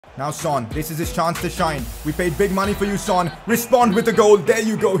Now Son, this is his chance to shine. We paid big money for you, Son. Respond with a goal. There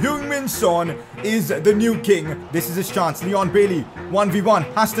you go. Heung-min Son is the new king. This is his chance. Leon Bailey,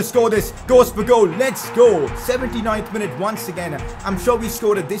 1v1, has to score this. Goes for goal. Let's go. 79th minute once again. I'm sure we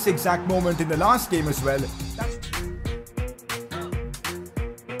scored at this exact moment in the last game as well.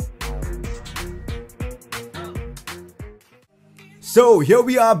 So, here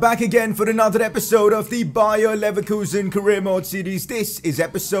we are back again for another episode of the Bayer Leverkusen Career Mode series. This is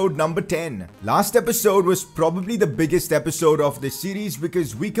episode number 10. Last episode was probably the biggest episode of this series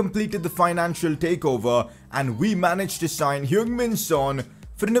because we completed the financial takeover and we managed to sign Heung-min Son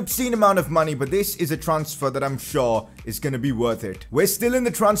for an obscene amount of money, but this is a transfer that I'm sure is going to be worth it. We're still in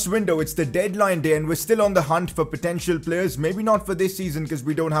the transfer window, it's the deadline day, and we're still on the hunt for potential players. Maybe not for this season because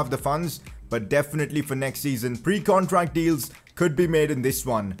we don't have the funds, but definitely for next season. Pre-contract deals could be made in this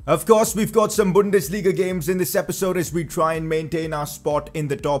one. Of course, we've got some Bundesliga games in this episode as we try and maintain our spot in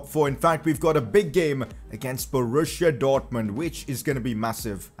the top 4. In fact, we've got a big game against Borussia Dortmund, which is going to be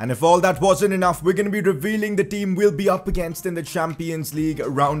massive. And if all that wasn't enough, we're going to be revealing the team we'll be up against in the Champions League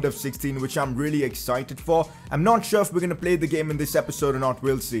round of 16, which I'm really excited for. I'm not sure if we're going to play the game in this episode or not,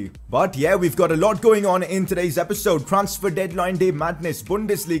 we'll see. But yeah, we've got a lot going on in today's episode. Transfer deadline day madness,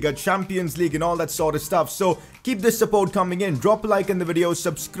 Bundesliga, Champions League, and all that sort of stuff. So keep the support coming in. Drop a like in the video,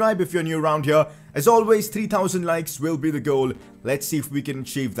 subscribe if you're new around here. As always, 3,000 likes will be the goal. Let's see if we can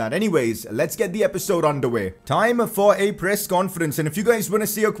achieve that. Anyways, let's get the episode underway. Time for a press conference, and if you guys want to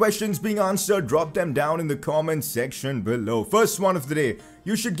see your questions being answered, drop them down in the comment section below. First one of the day.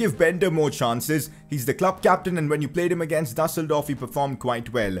 You should give Bender more chances. He's the club captain, and when you played him against Dusseldorf, he performed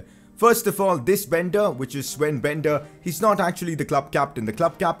quite well. First of all, this Bender, which is Sven Bender, he's not actually the club captain. The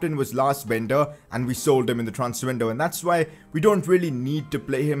club captain was Lars Bender, and we sold him in the transfer window, and that's why we don't really need to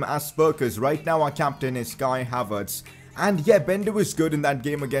play him as per, because right now our captain is Kai Havertz. And yeah, Bender was good in that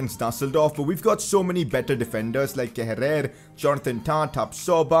game against Dusseldorf, but we've got so many better defenders like Kehrer, Jonathan Tah,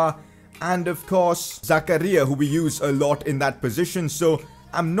 Tapsoba, and of course, Zakaria, who we use a lot in that position. So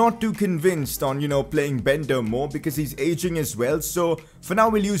I'm not too convinced on, playing Bender more because he's aging as well. So for now,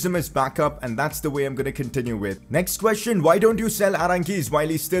 we'll use him as backup, and that's the way I'm going to continue with. Next question, why don't you sell Aranguiz while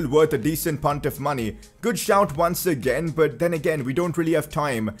he's still worth a decent punt of money? Good shout once again, but then again, we don't really have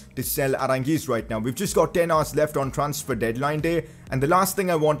time to sell Aranguiz right now. We've just got 10 hours left on transfer deadline day, and the last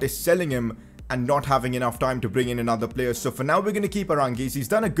thing I want is selling him and not having enough time to bring in another player. So for now, we're going to keep Aranguiz. He's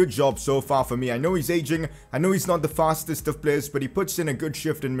done a good job so far for me. I know he's aging. I know he's not the fastest of players, but he puts in a good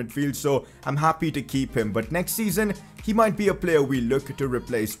shift in midfield, so I'm happy to keep him. But next season, he might be a player we look to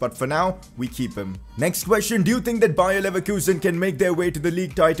replace. But for now, we keep him. Next question, do you think that Bayer Leverkusen can make their way to the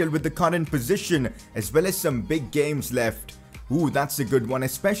league title with the current position, as well as some big games left? Ooh, that's a good one,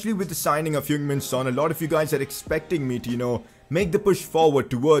 especially with the signing of Heung-min Son. A lot of you guys are expecting me to, make the push forward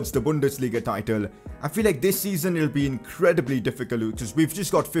towards the Bundesliga title. I feel like this season it'll be incredibly difficult because we've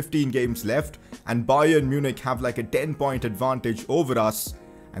just got 15 games left and Bayern Munich have like a 10-point advantage over us.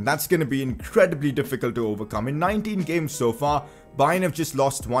 And that's going to be incredibly difficult to overcome. In 19 games so far, Bayern have just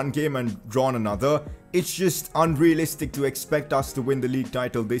lost one game and drawn another. It's just unrealistic to expect us to win the league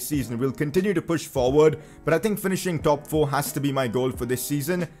title this season. We'll continue to push forward, but I think finishing top 4 has to be my goal for this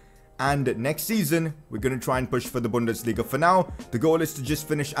season. And next season, we're going to try and push for the Bundesliga. For now, the goal is to just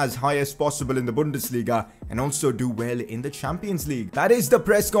finish as high as possible in the Bundesliga and also do well in the Champions League. That is the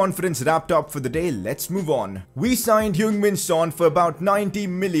press conference wrapped up for the day. Let's move on. We signed Heung-min Son for about 90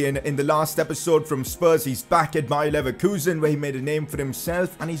 million in the last episode from Spurs. He's back at Bayer Leverkusen where he made a name for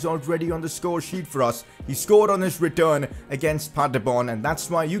himself and he's already on the score sheet for us. He scored on his return against Paderborn and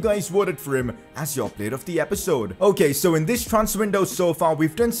that's why you guys voted for him as your player of the episode. Okay, so in this transfer window so far,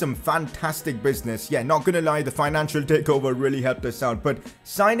 we've done some fantastic business. Yeah, not gonna lie, the financial takeover really helped us out, but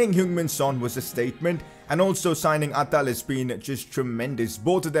signing Heung-min Son was a statement, and also signing Atal has been just tremendous.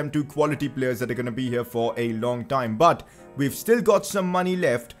 Both of them two quality players that are gonna be here for a long time, but we've still got some money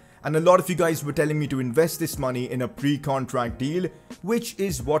left, and a lot of you guys were telling me to invest this money in a pre-contract deal, which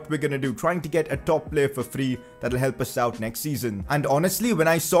is what we're gonna do, trying to get a top player for free that'll help us out next season. And honestly, when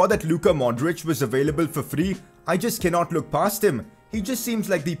I saw that Luka Modric was available for free, I just cannot look past him. He just seems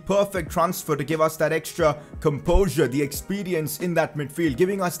like the perfect transfer to give us that extra composure, the experience in that midfield,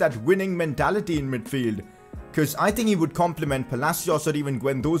 giving us that winning mentality in midfield. Because I think he would complement Palacios or even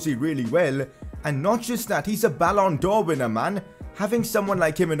Guendouzi really well. And not just that, he's a Ballon d'Or winner, man. Having someone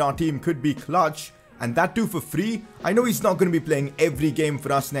like him in our team could be clutch. And that too for free. I know he's not going to be playing every game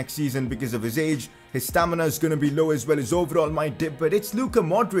for us next season because of his age. His stamina is going to be low as well as overall might dip. But it's Luka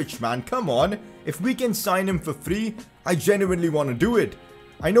Modric, man. Come on. If we can sign him for free, I genuinely want to do it.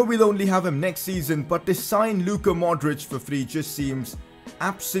 I know we'll only have him next season, but to sign Luka Modric for free just seems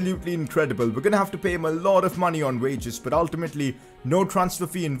absolutely incredible. We're going to have to pay him a lot of money on wages, but ultimately no transfer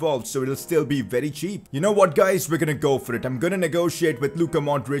fee involved, so it'll still be very cheap. You know what, guys? We're going to go for it. I'm going to negotiate with Luka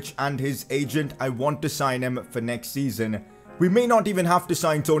Modric and his agent. I want to sign him for next season. We may not even have to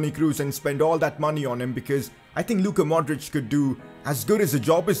sign Toni Kroos and spend all that money on him, because I think Luka Modric could do as good as a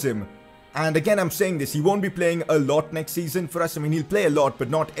job as him. And again, I'm saying this, he won't be playing a lot next season for us. I mean, he'll play a lot, but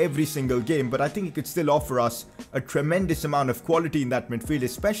not every single game. But I think he could still offer us a tremendous amount of quality in that midfield,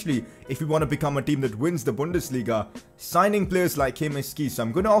 especially if we want to become a team that wins the Bundesliga. Signing players like him is key. So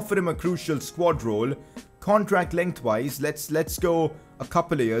I'm going to offer him a crucial squad role. Contract lengthwise, let's go a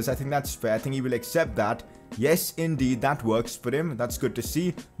couple of years. I think that's fair. I think he will accept that. Yes, indeed, that works for him. That's good to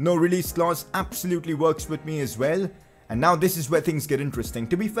see. No release clause absolutely works with me as well. And now this is where things get interesting.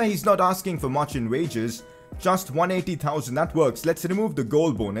 To be fair, he's not asking for much in wages. Just 180,000, that works. Let's remove the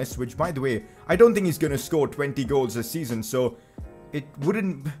goal bonus, which, by the way, I don't think he's going to score 20 goals a season. So it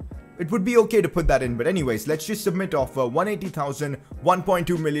would be okay to put that in. But anyways, let's just submit offer. 180,000,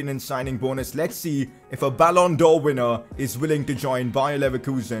 1.2 million in signing bonus. Let's see if a Ballon d'Or winner is willing to join Bayer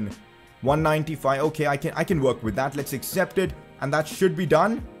Leverkusen. 195, okay, I can work with that. Let's accept it, and that should be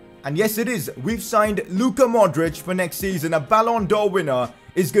done. And yes, it is. We've signed Luka Modric for next season. A Ballon d'Or winner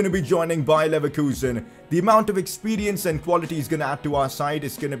is going to be joining Bayer Leverkusen. The amount of experience and quality he's going to add to our side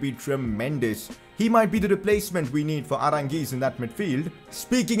is going to be tremendous. He might be the replacement we need for Aranguiz in that midfield.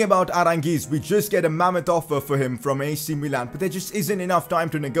 Speaking about Aranguiz, we just get a mammoth offer for him from AC Milan, but there just isn't enough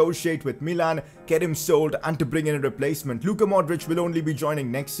time to negotiate with Milan, get him sold, and to bring in a replacement. Luka Modric will only be joining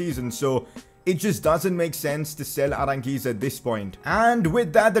next season, so it just doesn't make sense to sell Aranguiz at this point. And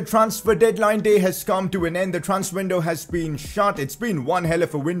with that, the transfer deadline day has come to an end. The transfer window has been shut. It's been one hell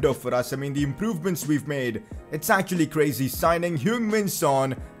of a window for us. I mean, the improvements we've made, it's actually crazy. Signing Heung-min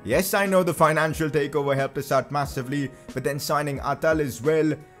Son. Yes, I know the financial takeover helped us out massively, but then signing Atal as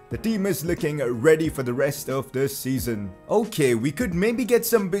well. The team is looking ready for the rest of the season. Okay, we could maybe get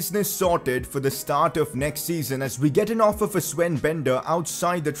some business sorted for the start of next season as we get an offer for Sven Bender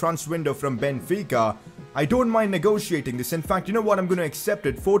outside the transfer window from Benfica. I don't mind negotiating this. In fact, you know what? I'm going to accept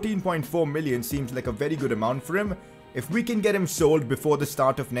it. 14.4 million seems like a very good amount for him. If we can get him sold before the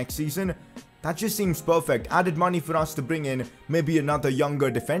start of next season, that just seems perfect. Added money for us to bring in maybe another younger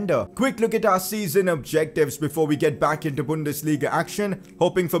defender. Quick look at our season objectives before we get back into Bundesliga action.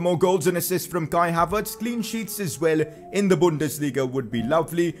 Hoping for more goals and assists from Kai Havertz. Clean sheets as well in the Bundesliga would be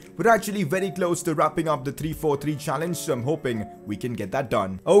lovely. We're actually very close to wrapping up the 3-4-3 challenge, so I'm hoping we can get that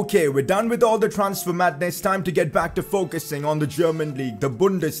done. Okay, we're done with all the transfer madness. Time to get back to focusing on the German league, the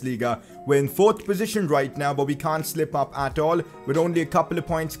Bundesliga. We're in 4th position right now, but we can't slip up at all. We're only a couple of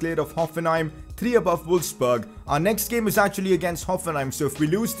points clear of Hoffenheim, 3 above Wolfsburg. Our next game is actually against Hoffenheim, so if we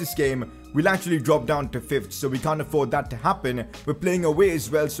lose this game, we'll actually drop down to 5th, so we can't afford that to happen. We're playing away as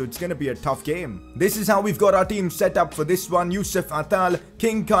well, so it's going to be a tough game. This is how we've got our team set up for this one. Youssef Atal,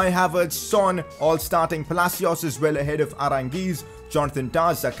 King Kai Havertz, Son, all starting. Palacios as well ahead of Aranguiz, Jonathan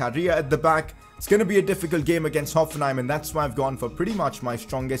Tah, Zakaria at the back. It's going to be a difficult game against Hoffenheim, and that's why I've gone for pretty much my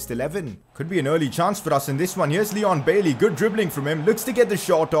strongest 11. Could be an early chance for us in this one. Here's Leon Bailey. Good dribbling from him. Looks to get the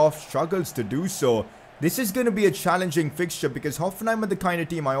shot off. Struggles to do so. This is going to be a challenging fixture because Hoffenheim are the kind of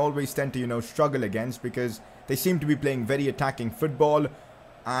team I always tend to, struggle against because they seem to be playing very attacking football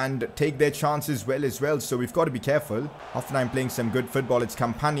and take their chances well as well. So we've got to be careful. Hoffenheim playing some good football. It's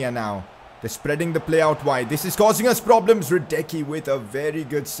Campania now. They're spreading the play out wide. This is causing us problems. Radecki with a very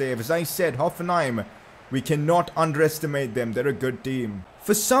good save. As I said, Hoffenheim, we cannot underestimate them. They're a good team.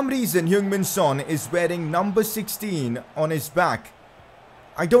 For some reason, Heung-min Son is wearing number 16 on his back.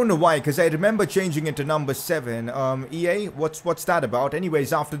 I don't know why, because I remember changing it to number 7. EA, what's that about?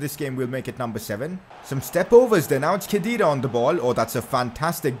 Anyways, after this game, we'll make it number 7. Some step overs there. Now it's Khedira on the ball. Oh, that's a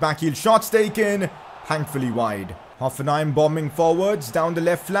fantastic backheel. Shots taken. Thankfully wide. Hoffenheim bombing forwards down the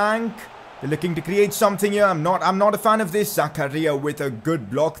left flank. They're looking to create something here. I'm not a fan of this. Zakaria with a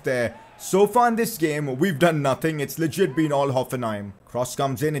good block there. So far in this game, we've done nothing. It's legit been all Hoffenheim. Cross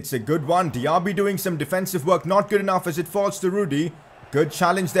comes in. It's a good one. Diaby doing some defensive work. Not good enough as it falls to Rudy. Good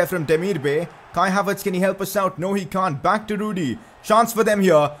challenge there from Demirbe. Kai Havertz, can he help us out? No, he can't. Back to Rudy. Chance for them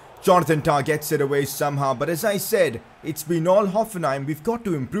here. Jonathan Tah gets it away somehow. But as I said, it's been all Hoffenheim. We've got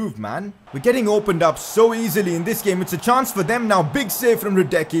to improve, man. We're getting opened up so easily in this game. It's a chance for them now. Big save from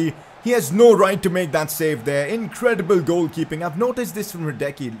Radecki. He has no right to make that save there. Incredible goalkeeping. I've noticed this from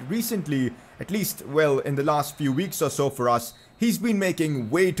Radecki recently, at least, well, in the last few weeks or so for us. He's been making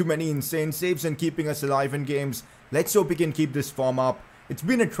way too many insane saves and keeping us alive in games. Let's hope he can keep this form up. It's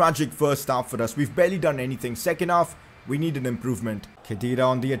been a tragic first half for us. We've barely done anything. Second half, We need an improvement. Khedira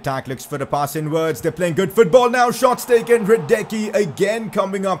on the attack, looks for the pass inwards. They're playing good football now. Shots taken. Hradecky again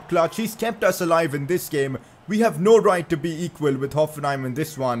coming up clutch. He's kept us alive in this game. We have no right to be equal with Hoffenheim in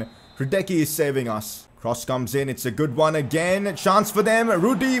this one. Hradecky is saving us. Cross comes in. It's a good one again. Chance for them.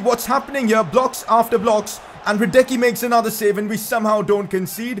 Rudy, what's happening here? Blocks after blocks. And Hradecky makes another save and we somehow don't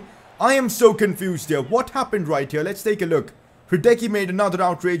concede. I am so confused here. What happened right here? Let's take a look. Hradecky made another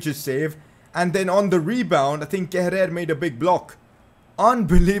outrageous save. And then on the rebound, I think Kehrer made a big block.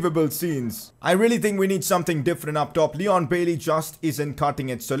 Unbelievable scenes. I really think we need something different up top. Leon Bailey just isn't cutting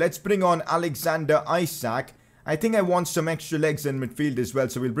it. So let's bring on Alexander Isak. I think I want some extra legs in midfield as well.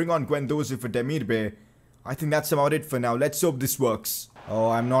 So we'll bring on Guendouzi for Demirbay. I think that's about it for now. Let's hope this works. Oh,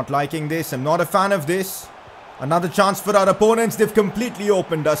 I'm not liking this. I'm not a fan of this. Another chance for our opponents. They've completely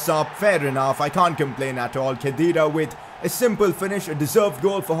opened us up. Fair enough. I can't complain at all. Khedira with a simple finish. A deserved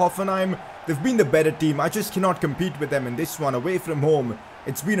goal for Hoffenheim. They've been the better team. I just cannot compete with them in this one. Away from home,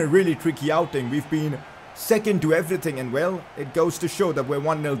 it's been a really tricky outing. We've been second to everything. And well, it goes to show that we're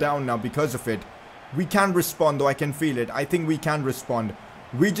 1-0 down now because of it. We can respond though. I can feel it. I think we can respond.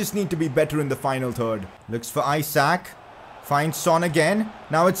 We just need to be better in the final third. Looks for Isak. Finds Son again.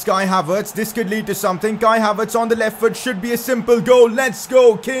 Now it's Kai Havertz. This could lead to something. Kai Havertz on the left foot. Should be a simple goal. Let's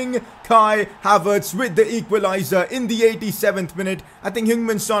go. King Kai Havertz with the equalizer in the 87th minute. I think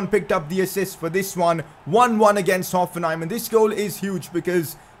Heung-min Son picked up the assist for this one. 1-1 against Hoffenheim. And this goal is huge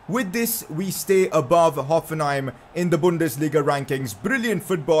because with this, we stay above Hoffenheim in the Bundesliga rankings. Brilliant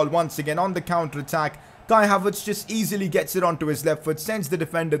football once again on the counter-attack. Kai Havertz just easily gets it onto his left foot, sends the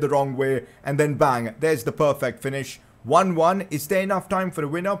defender the wrong way, and then bang, there's the perfect finish. 1-1. Is there enough time for a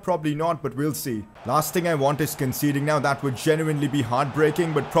winner? Probably not, but we'll see. Last thing I want is conceding now. That would genuinely be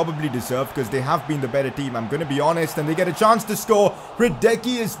heartbreaking, but probably deserved because they have been the better team. I'm going to be honest, and they get a chance to score.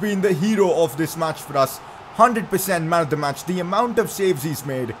 Hradecky has been the hero of this match for us. 100% man of the match. The amount of saves he's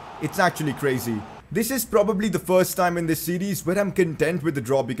made, it's actually crazy. This is probably the first time in this series where I'm content with the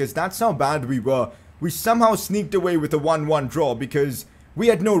draw because that's how bad we were. We somehow sneaked away with a 1-1 draw because we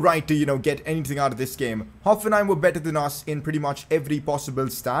had no right to, get anything out of this game. Hoffenheim were better than us in pretty much every possible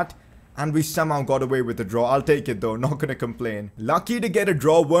stat. And we somehow got away with the draw. I'll take it though, not gonna complain. Lucky to get a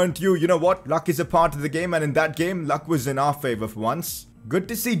draw, weren't you? You know what? Luck is a part of the game, and in that game, luck was in our favor for once. Good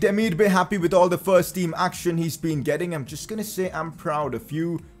to see Demirbay happy with all the first team action he's been getting. I'm just gonna say I'm proud of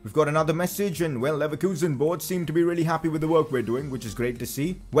you. We've got another message, and well, Leverkusen board seem to be really happy with the work we're doing, which is great to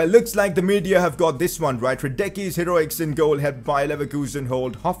see. Well, looks like the media have got this one right. Hradecky's heroics in goal helped by Leverkusen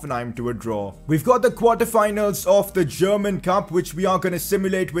hold Hoffenheim to a draw. We've got the quarterfinals of the German Cup, which we are going to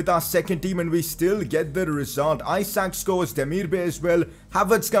simulate with our second team, and we still get the result. Isak scores, Demirbay as well.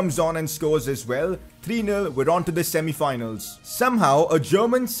 Havertz comes on and scores as well. 3-0, we're on to the semi-finals. Somehow, a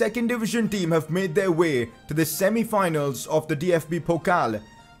German second division team have made their way to the semi-finals of the DFB Pokal.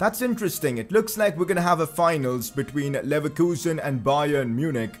 That's interesting. It looks like we're going to have a finals between Leverkusen and Bayern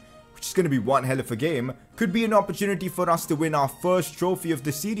Munich, which is going to be one hell of a game. Could be an opportunity for us to win our first trophy of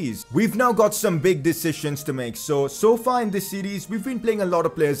the series. We've now got some big decisions to make. So far in this series, we've been playing a lot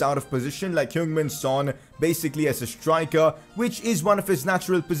of players out of position, like Heung-min Son, basically as a striker, which is one of his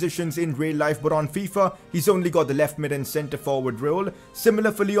natural positions in real life, but on FIFA, he's only got the left mid and center forward role.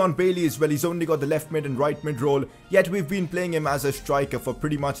 Similar for Leon Bailey as well, he's only got the left mid and right mid role, yet we've been playing him as a striker for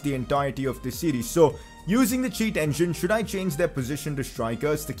pretty much the entirety of the series. So, using the cheat engine, should I change their position to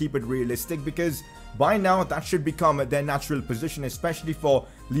strikers to keep it realistic? Because by now, that should become their natural position, especially for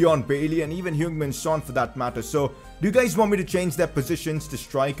Leon Bailey and even Heung-min Son for that matter. So, do you guys want me to change their positions to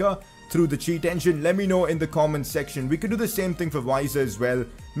striker through the cheat engine? Let me know in the comments section. We could do the same thing for Weiser as well.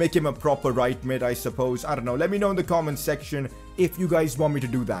 Make him a proper right mid, I suppose. I don't know. Let me know in the comments section if you guys want me to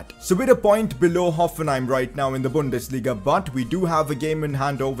do that. So we're a point below Hoffenheim right now in the Bundesliga, but we do have a game in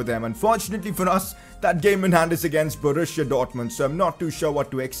hand over them. Unfortunately for us, that game in hand is against Borussia Dortmund, so I'm not too sure what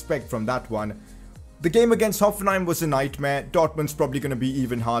to expect from that one. The game against Hoffenheim was a nightmare. Dortmund's probably going to be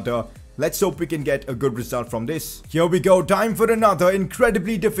even harder. Let's hope we can get a good result from this. Here we go. Time for another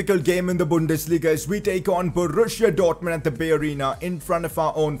incredibly difficult game in the Bundesliga as we take on Borussia Dortmund at the Bay Arena in front of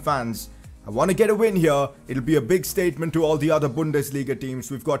our own fans. I want to get a win here. It'll be a big statement to all the other Bundesliga teams.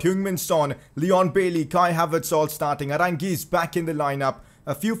 We've got Heung-min Son, Leon Bailey, Kai Havertz all starting. Aranguiz back in the lineup.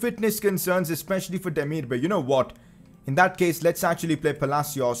 A few fitness concerns, especially for Demirbay. You know what? In that case, let's actually play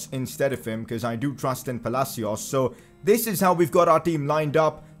Palacios instead of him, because I do trust in Palacios. So, this is how we've got our team lined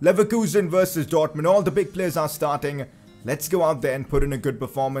up. Leverkusen versus Dortmund. All the big players are starting. Let's go out there and put in a good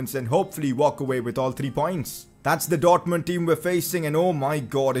performance and hopefully walk away with all 3 points. That's the Dortmund team we're facing, and oh my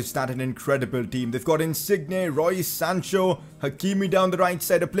god, is that an incredible team. They've got Insigne, Royce, Sancho, Hakimi down the right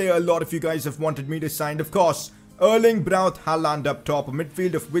side, a player a lot of you guys have wanted me to sign. Of course, Erling Braut Haaland up top, a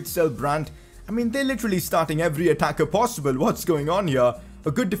midfield of Witsel Brandt. I mean, they're literally starting every attacker possible. What's going on here?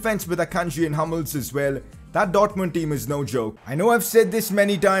 A good defense with Akanji and Hummels as well. That Dortmund team is no joke. I know I've said this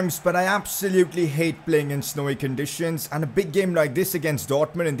many times, but I absolutely hate playing in snowy conditions. And a big game like this against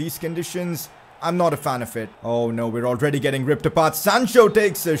Dortmund in these conditions, I'm not a fan of it. Oh no, we're already getting ripped apart. Sancho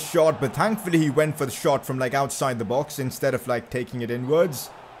takes a shot, but thankfully he went for the shot from like outside the box instead of like taking it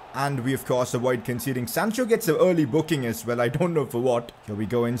inwards. And we of course avoid conceding. Sancho gets an early booking as well. I don't know for what. Here we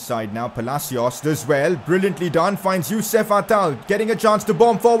go inside now. Palacios does well. Brilliantly done. Finds Youssef Attal. Getting a chance to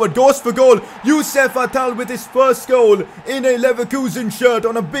bomb forward. Goes for goal. Youssef Attal with his first goal in a Leverkusen shirt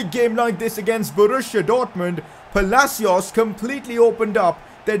on a big game like this against Borussia Dortmund. Palacios completely opened up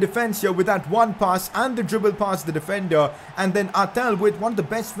their defense here with that one pass and the dribble past the defender. And then Attal with one of the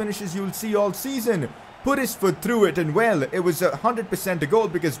best finishes you'll see all season. Put his foot through it, and well, it was 100% a goal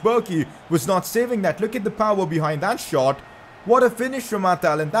because Berkey was not saving that. Look at the power behind that shot. What a finish from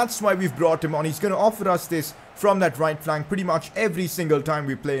Attal, and that's why we've brought him on. He's going to offer us this from that right flank pretty much every single time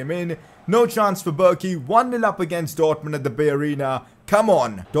we play him in. No chance for Berkey. 1-0 up against Dortmund at the Bay Arena. Come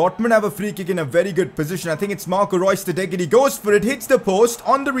on. Dortmund have a free kick in a very good position. I think it's Marco Reus to take it. He goes for it, hits the post.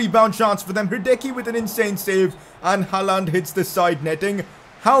 On the rebound chance for them. Hideki with an insane save, and Haaland hits the side netting.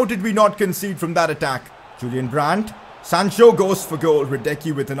 How did we not concede from that attack? Julian Brandt. Sancho goes for goal.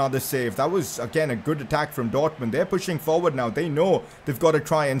 Hideki with another save. That was, again, a good attack from Dortmund. They're pushing forward now. They know they've got to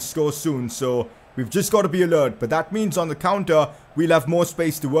try and score soon. So we've just got to be alert. But that means on the counter, we'll have more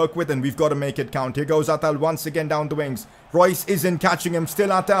space to work with, and we've got to make it count. Here goes Attal once again down the wings. Reus isn't catching him. Still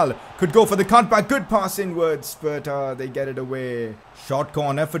Attal. Could go for the cutback. Good pass inwards, but they get it away. Short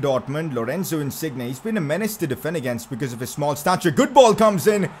corner for Dortmund. Lorenzo Insigne. He's been a menace to defend against because of his small stature. Good ball comes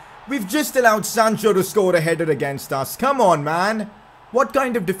in. We've just allowed Sancho to score a header against us. Come on, man. What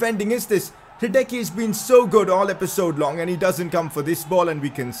kind of defending is this? Hideki has been so good all episode long, and he doesn't come for this ball, and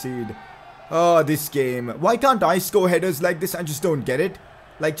we concede. Oh, this game. Why can't I score headers like this? I just don't get it.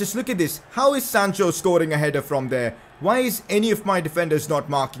 Like, just look at this. How is Sancho scoring a header from there? Why is any of my defenders not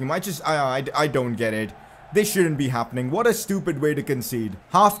marking him? I don't get it. This shouldn't be happening. What a stupid way to concede.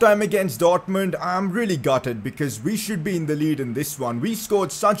 Halftime against Dortmund, I'm really gutted because we should be in the lead in this one. We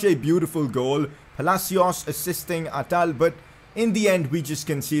scored such a beautiful goal. Palacios assisting Attal, but in the end, we just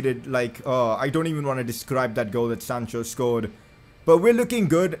conceded. Like, I don't even want to describe that goal that Sancho scored. But we're looking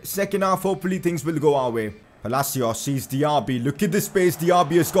good. Second half, hopefully things will go our way. Palacios sees Diaby. Look at the space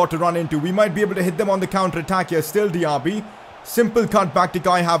Diaby has got to run into. We might be able to hit them on the counter-attack here. Still Diaby. Simple cut back to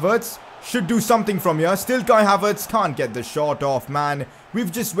Kai Havertz. Should do something from here. Still Kai Havertz can't get the shot off, man.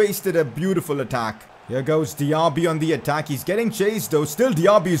 We've just wasted a beautiful attack. Here goes Diaby on the attack. He's getting chased though. Still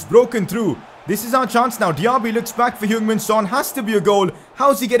Diaby is broken through. This is our chance now. Diaby looks back for Heung-min Son. Has to be a goal.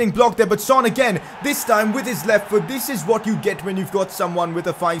 How's he getting blocked there? But Son again. This time with his left foot. This is what you get when you've got someone with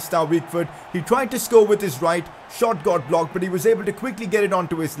a 5-star weak foot. He tried to score with his right. Shot got blocked, but he was able to quickly get it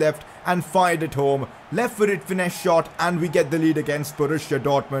onto his left and fired it home. Left-footed finesse shot, and we get the lead against Borussia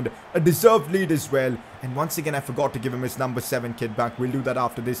Dortmund. A deserved lead as well. And once again, I forgot to give him his number 7 kit back. We'll do that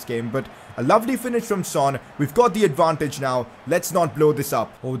after this game. But a lovely finish from Son. We've got the advantage now. Let's not blow this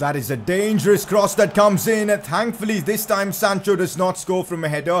up. Oh, that is a dangerous cross that comes in. Thankfully, this time Sancho does not score from a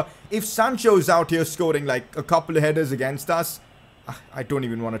header. If Sancho's out here scoring like a couple of headers against us, I don't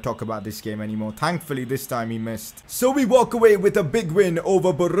even want to talk about this game anymore. Thankfully, this time he missed. So we walk away with a big win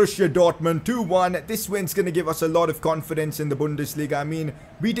over Borussia Dortmund 2-1. This win's going to give us a lot of confidence in the Bundesliga. I mean,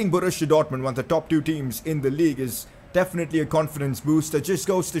 beating Borussia Dortmund, one of the top 2 teams in the league, is definitely a confidence booster. Just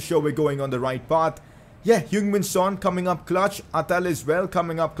goes to show we're going on the right path. Yeah, Heung-min Son coming up clutch. Attal as well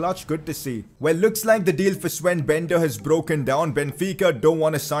coming up clutch. Good to see. Well, looks like the deal for Sven Bender has broken down. Benfica don't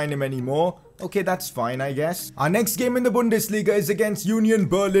want to sign him anymore. Okay, that's fine, I guess. Our next game in the Bundesliga is against Union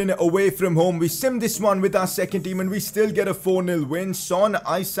Berlin away from home. We sim this one with our second team and we still get a 4-0 win. Son,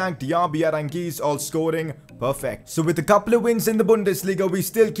 Isaac, Diaby, Aranguiz all scoring. Perfect. So with a couple of wins in the Bundesliga, we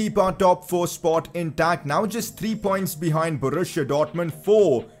still keep our top 4 spot intact. Now just 3 points behind Borussia Dortmund,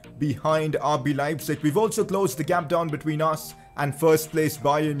 4 behind RB Leipzig. We've also closed the gap down between us and first place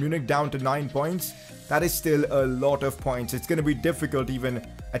Bayern Munich down to 9 points. That is still a lot of points. It's going to be difficult even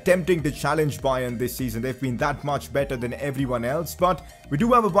attempting to challenge Bayern this season. They've been that much better than everyone else. But we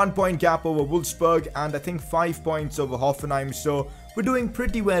do have a 1-point gap over Wolfsburg and I think 5 points over Hoffenheim. So we're doing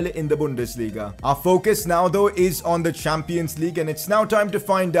pretty well in the Bundesliga. Our focus now though is on the Champions League, and it's now time to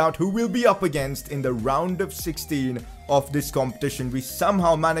find out who we'll be up against in the round of 16 of this competition. We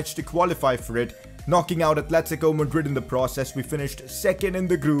somehow managed to qualify for it, knocking out Atletico Madrid in the process. We finished second in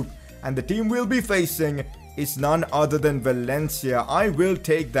the group, and the team we'll be facing is none other than Valencia. I will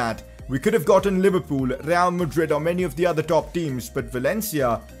take that. We could have gotten Liverpool, Real Madrid or many of the other top teams, but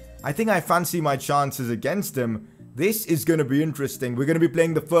Valencia, I think I fancy my chances against them. This is going to be interesting. We're going to be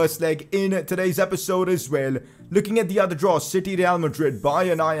playing the first leg in today's episode as well. Looking at the other draws, City, Real Madrid,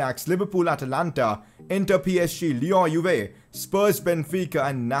 Bayern, Ajax, Liverpool, Atalanta, Inter, PSG, Lyon, Juve, Spurs, Benfica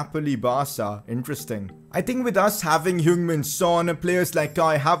and Napoli, Barca. Interesting. I think with us having Heung-min Son, players like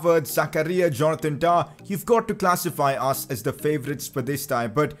Kai Havertz, Zakaria, Jonathan Tah, you've got to classify us as the favourites for this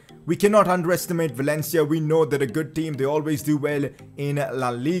time. But we cannot underestimate Valencia. We know they're a good team. They always do well in La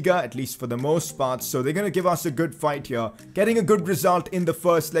Liga, at least for the most part. So they're going to give us a good fight here. Getting a good result in the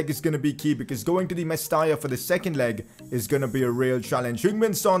first leg is going to be key, because going to the Mestalla for the second leg is going to be a real challenge.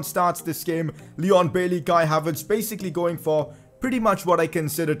 Heung-min Son starts this game. Leon Bailey, Kai Havertz basically going for pretty much what I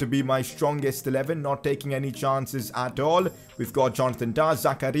consider to be my strongest 11, not taking any chances at all. We've got Jonathan Tah,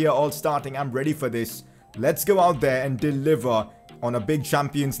 Zakaria all starting. I'm ready for this. Let's go out there and deliver on a big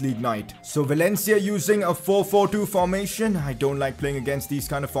Champions League night. So Valencia using a 4-4-2 formation. I don't like playing against these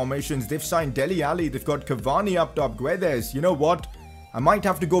kind of formations. They've signed Dele Alli. They've got Cavani up top. Guedes. You know what? I might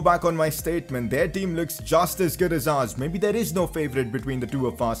have to go back on my statement. Their team looks just as good as ours. Maybe there is no favorite between the two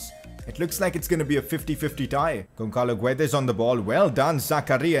of us. It looks like it's going to be a 50-50 tie. Goncalo Guedes on the ball. Well done,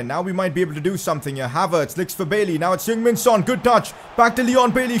 Zakaria. Now we might be able to do something here. Havertz looks for Bailey. Now it's Heung-min Son. Good touch. Back to Leon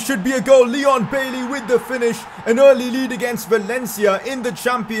Bailey. Should be a goal. Leon Bailey with the finish. An early lead against Valencia in the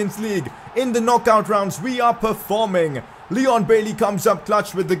Champions League. In the knockout rounds, we are performing. Leon Bailey comes up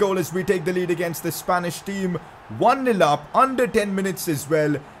clutch with the goal as we take the lead against the Spanish team. 1-0 up. Under 10 minutes as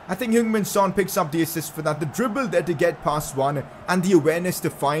well. I think Heung-min Son picks up the assist for that. The dribble there to get past one and the awareness to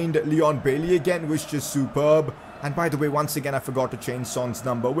find Leon Bailey again was just superb. And by the way, once again, I forgot to change Son's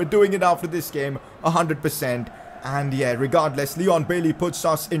number. We're doing it after this game, 100%. And yeah, regardless, Leon Bailey puts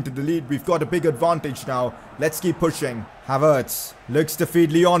us into the lead. We've got a big advantage now. Let's keep pushing. Havertz looks to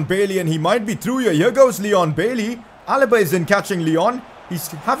feed Leon Bailey and he might be through here. Here goes Leon Bailey. Alaba isn't catching Leon. He's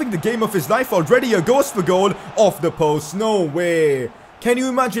having the game of his life already. Here goes for goal. Off the post. No way. Can you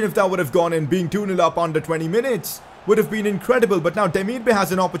imagine if that would have gone in, being 2-0 up under 20 minutes? Would have been incredible, but now Demirbe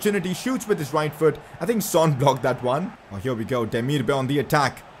has an opportunity, shoots with his right foot. I think Son blocked that one. Oh, here we go. Demirbe on the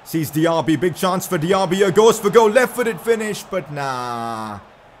attack. Sees Diaby, big chance for Diaby. Here goes for goal, left-footed finish, but nah.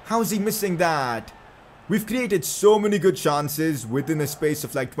 How's he missing that? We've created so many good chances within a space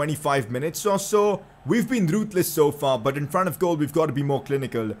of like 25 minutes or so. We've been ruthless so far, but in front of goal, we've got to be more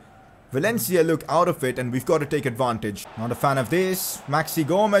clinical. Valencia look out of it and we've got to take advantage. Not a fan of this. Maxi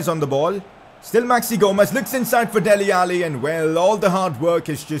Gomez on the ball. Still Maxi Gomez looks inside for Dele Alli and well, all the hard work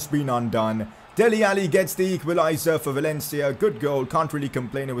has just been undone. Dele Alli gets the equalizer for Valencia. Good goal. Can't really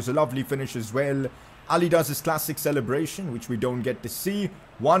complain. It was a lovely finish as well. Ali does his classic celebration, which we don't get to see.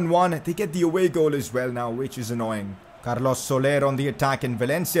 1-1. They get the away goal as well now, which is annoying. Carlos Soler on the attack and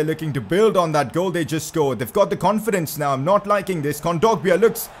Valencia looking to build on that goal they just scored. They've got the confidence now. I'm not liking this. Kondogbia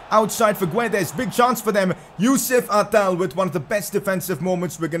looks outside for Guedes. Big chance for them. Youssef Attal with one of the best defensive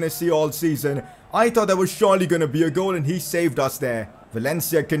moments we're going to see all season. I thought that was surely going to be a goal and he saved us there.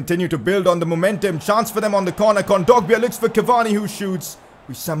 Valencia continue to build on the momentum. Chance for them on the corner. Kondogbia looks for Cavani who shoots.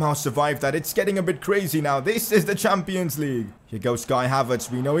 We somehow survived that. It's getting a bit crazy now. This is the Champions League. Here goes Kai Havertz.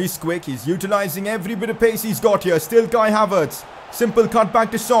 We know he's quick. He's utilizing every bit of pace he's got here. Still Kai Havertz. Simple cut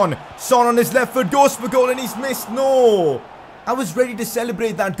back to Son. Son on his left foot goes for goal and he's missed. No! I was ready to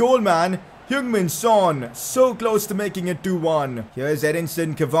celebrate that goal, man. Heung-min Son. So close to making it 2-1. Here's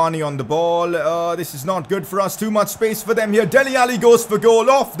Edinson Cavani on the ball. This is not good for us. Too much space for them here. Dele Alli goes for goal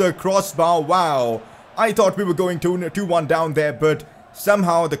off the crossbar. Wow. I thought we were going 2-1 down there, but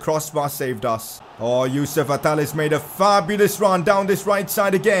somehow the crossbar saved us. Oh, Youssef Attal has made a fabulous run down this right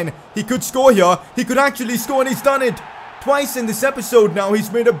side again. He could score here. He could actually score and he's done it. Twice in this episode now.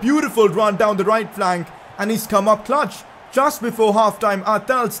 He's made a beautiful run down the right flank and he's come up clutch. Just before halftime,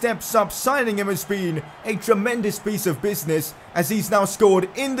 Attal steps up. Signing him has been a tremendous piece of business as he's now scored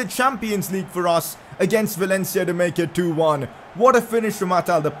in the Champions League for us against Valencia to make it 2-1. What a finish from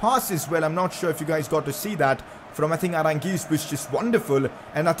Attal. The pass as well. I'm not sure if you guys got to see that. From I think Aranguiz was just wonderful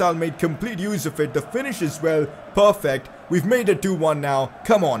and Attal made complete use of it. The finish as well, perfect. We've made it 2-1 now.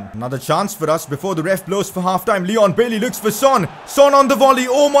 Come on. Another chance for us before the ref blows for halftime. Leon Bailey looks for Son. Son on the volley.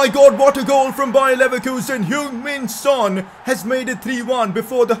 Oh my god, what a goal from Bayer Leverkusen. Heung-min Son has made it 3-1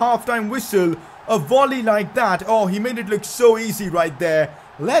 before the halftime whistle. A volley like that. Oh, he made it look so easy right there.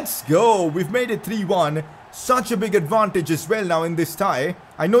 Let's go. We've made it 3-1. Such a big advantage as well now in this tie.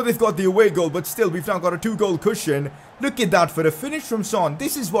 I know they've got the away goal, but still we've now got a 2-goal cushion. Look at that for a finish from Son.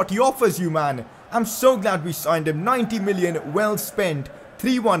 This is what he offers you, man. I'm so glad we signed him. 90 million, well spent.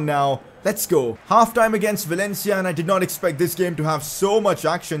 3-1 now. Let's go. Halftime against Valencia, and I did not expect this game to have so much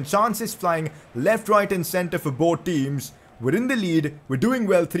action. Chances flying left, right and center for both teams. We're in the lead. We're doing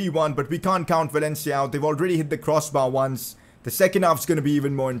well 3-1, but we can't count Valencia out. They've already hit the crossbar once. The second half's going to be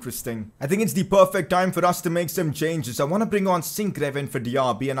even more interesting. I think it's the perfect time for us to make some changes. I want to bring on Sinkreven for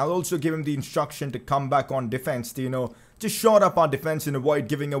DRB, and I'll also give him the instruction to come back on defense to, you know, just shore up our defense and avoid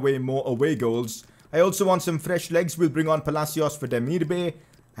giving away more away goals. I also want some fresh legs. We'll bring on Palacios for Demirbe.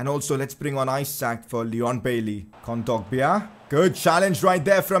 And also, let's bring on Isaac for Leon Bailey. Kondogbia. Good challenge right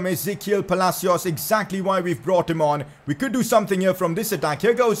there from Ezequiel Palacios. Exactly why we've brought him on. We could do something here from this attack.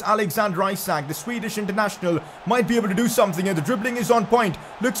 Here goes Alexander Isak. The Swedish international might be able to do something here. The dribbling is on point.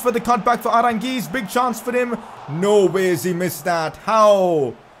 Looks for the cutback for Aranguiz. Big chance for him. No way has he missed that.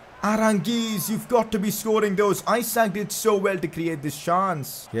 How? Aranguiz, you've got to be scoring those. Isaac did so well to create this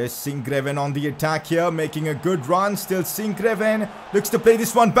chance. Here's Sinkreven on the attack here, making a good run. Still Sinkreven looks to play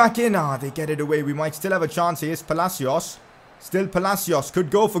this one back in. They get it away. We might still have a chance. Here's Palacios. Still Palacios. Could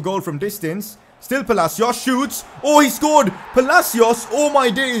go for goal from distance. Still Palacios shoots. Oh, he scored. Palacios. Oh,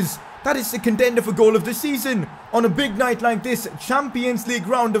 my days. That is the contender for goal of the season. On a big night like this, Champions League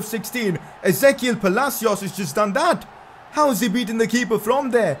round of 16, Ezequiel Palacios has just done that. How has he beaten the keeper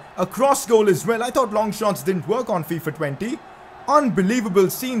from there? A cross goal as well. I thought long shots didn't work on FIFA 20. Unbelievable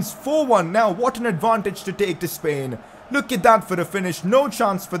scenes. 4-1 now. What an advantage to take to Spain. Look at that for the finish. No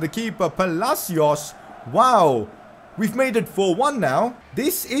chance for the keeper. Palacios. Wow. We've made it 4-1 now.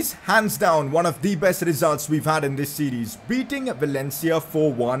 This is hands down one of the best results we've had in this series. Beating Valencia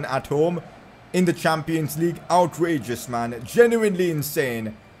 4-1 at home in the Champions League. Outrageous, man. Genuinely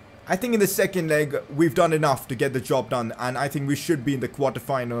insane. I think in the second leg, we've done enough to get the job done, and I think we should be in the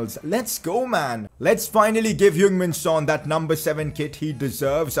quarterfinals. Let's go, man. Let's finally give Heung-min Son that number 7 kit he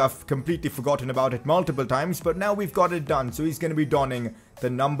deserves. I've completely forgotten about it multiple times, but now we've got it done. So he's going to be donning the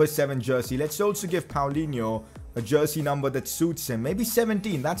number 7 jersey. Let's also give Paulinho a jersey number that suits him. Maybe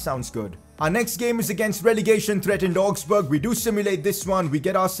 17, that sounds good. Our next game is against relegation-threatened Augsburg. We do simulate this one. We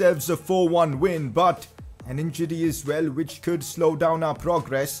get ourselves a 4-1 win, but an injury as well, which could slow down our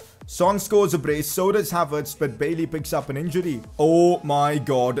progress. Son scores a brace, so does Havertz, but Bailey picks up an injury. Oh my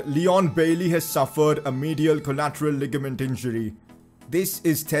god, Leon Bailey has suffered a medial collateral ligament injury. This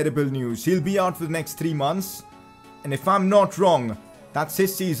is terrible news. He'll be out for the next 3 months. And if I'm not wrong, that's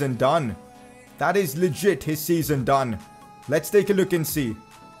his season done. That is legit his season done. Let's take a look and see.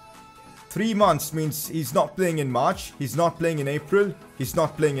 3 months means he's not playing in March, he's not playing in April, he's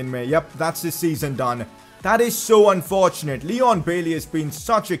not playing in May. Yep, that's his season done. That is so unfortunate. Leon Bailey has been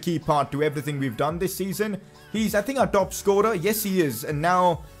such a key part to everything we've done this season. He's, I think, our top scorer. Yes, he is. And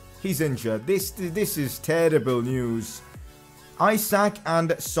now he's injured. This is terrible news. Isaac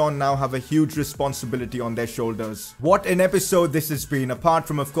and Son now have a huge responsibility on their shoulders. What an episode this has been, apart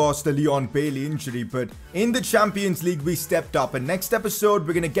from, of course, the Leon Bailey injury. But in the Champions League, we stepped up. And next episode,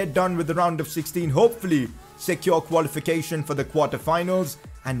 we're going to get done with the round of 16. Hopefully, secure qualification for the quarterfinals.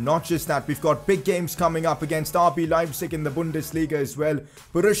 And not just that, we've got big games coming up against RB Leipzig in the Bundesliga as well.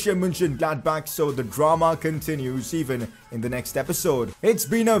 Borussia Mönchengladbach, so the drama continues even in the next episode. It's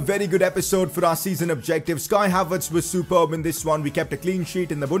been a very good episode for our season objectives. Kai Havertz was superb in this one. We kept a clean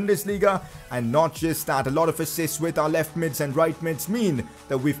sheet in the Bundesliga. And not just that, a lot of assists with our left mids and right mids mean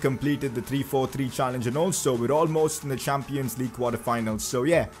that we've completed the 3-4-3 challenge. And also, we're almost in the Champions League quarterfinals. So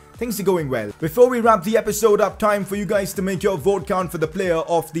yeah, things are going well. Before we wrap the episode up, time for you guys to make your vote count for the player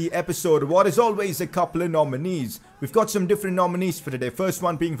of the episode. What is always a couple of nominees. We've got some different nominees for today. First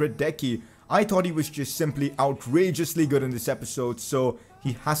one being Radecki. I thought he was just simply outrageously good in this episode, so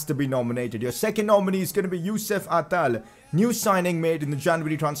he has to be nominated. Your second nominee is going to be Youssef Attal. New signing made in the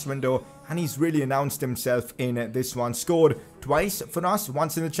January transfer window, and he's really announced himself in this one. Scored twice for us,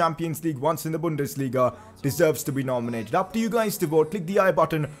 once in the Champions League, once in the Bundesliga. Deserves to be nominated. Up to you guys to vote. Click the I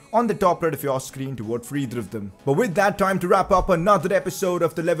button on the top right of your screen to vote for either of them. But with that, time to wrap up another episode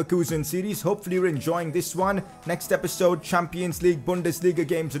of the Leverkusen series. Hopefully you're enjoying this one. Next episode, Champions League, Bundesliga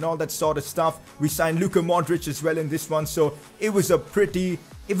games and all that sort of stuff. We signed Luka Modric as well in this one, so it was a pretty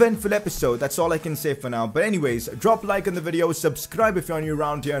eventful episode. That's all I can say for now. But anyways, drop a like on the video, subscribe if you're new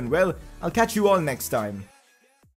around here, and well, I'll catch you all next time.